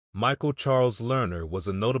Michael Charles Lerner was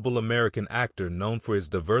a notable American actor known for his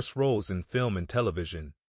diverse roles in film and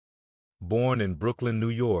television. Born in Brooklyn, New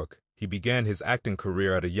York, he began his acting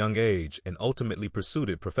career at a young age and ultimately pursued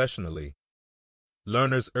it professionally.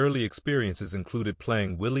 Lerner's early experiences included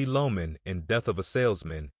playing Willy Loman in Death of a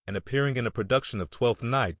Salesman and appearing in a production of Twelfth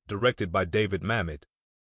Night directed by David Mamet.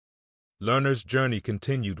 Lerner's journey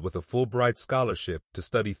continued with a Fulbright Scholarship to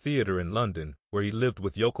study theater in London, where he lived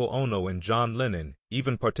with Yoko Ono and John Lennon,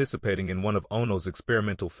 even participating in one of Ono's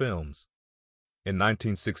experimental films. In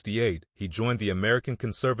 1968, he joined the American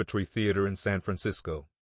Conservatory Theater in San Francisco.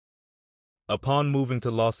 Upon moving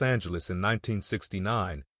to Los Angeles in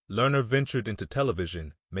 1969, Lerner ventured into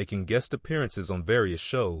television, making guest appearances on various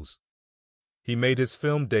shows. He made his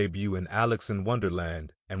film debut in Alice in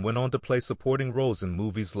Wonderland and went on to play supporting roles in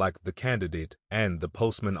movies like The Candidate and The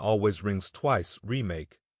Postman Always Rings Twice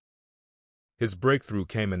remake. His breakthrough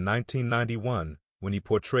came in 1991 when he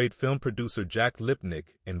portrayed film producer Jack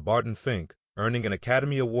Lipnick in Barton Fink, earning an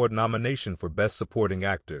Academy Award nomination for Best Supporting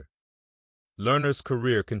Actor. Lerner's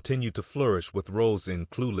career continued to flourish with roles in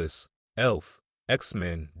Clueless, Elf,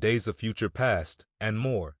 X-Men, Days of Future Past, and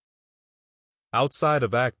more. Outside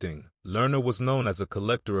of acting, Lerner was known as a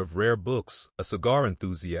collector of rare books, a cigar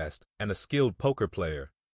enthusiast, and a skilled poker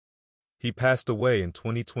player. He passed away in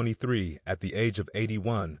 2023 at the age of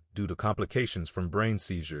 81 due to complications from brain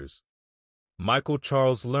seizures. Michael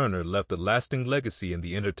Charles Lerner left a lasting legacy in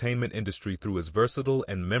the entertainment industry through his versatile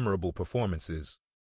and memorable performances.